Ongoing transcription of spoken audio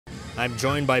I'm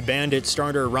joined by Bandits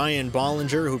starter Ryan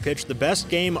Bollinger, who pitched the best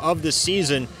game of the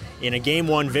season in a Game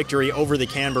 1 victory over the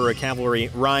Canberra Cavalry.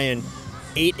 Ryan,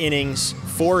 8 innings,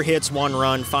 4 hits, 1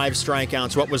 run, 5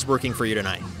 strikeouts. What was working for you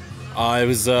tonight? It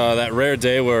was that rare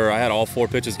day where I had all 4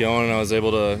 pitches going and I was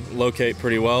able to locate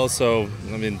pretty well. So,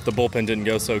 I mean, the bullpen didn't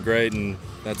go so great, and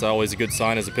that's always a good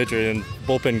sign as a pitcher. And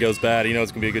bullpen goes bad, you know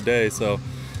it's going to be a good day. So,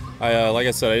 like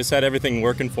I said, I just had everything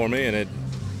working for me, and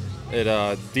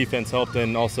defense helped,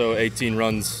 and also 18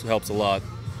 runs helps a lot.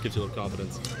 Gives you a little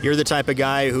confidence. You're the type of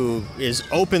guy who is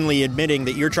openly admitting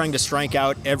that you're trying to strike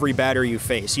out every batter you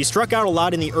face. You struck out a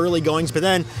lot in the early goings, but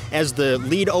then as the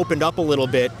lead opened up a little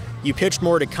bit, you pitched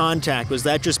more to contact. Was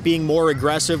that just being more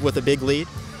aggressive with a big lead?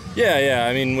 Yeah.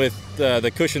 I mean, with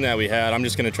the cushion that we had, I'm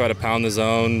just going to try to pound the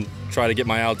zone, try to get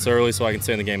my outs early so I can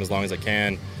stay in the game as long as I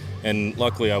can. And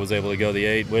luckily I was able to go the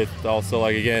 8 with also,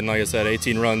 like I said,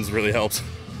 18 runs really helps.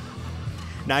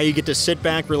 Now you get to sit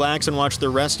back, relax, and watch the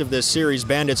rest of this series.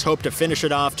 Bandits hope to finish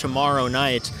it off tomorrow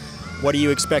night. What do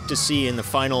you expect to see in the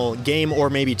final game,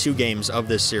 or maybe 2 games of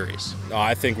this series?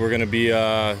 I think we're going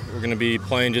to be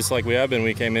playing just like we have been.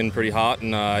 We came in pretty hot,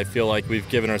 and I feel like we've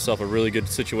given ourselves a really good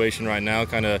situation right now,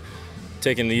 kind of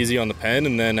taking it easy on the pen,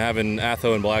 and then having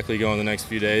Atho and Blackley go in the next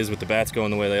few days with the bats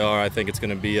going the way they are. I think it's going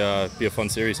to be a fun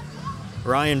series.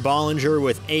 Ryan Bollinger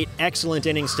with 8 excellent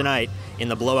innings tonight in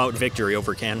the blowout victory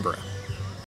over Canberra.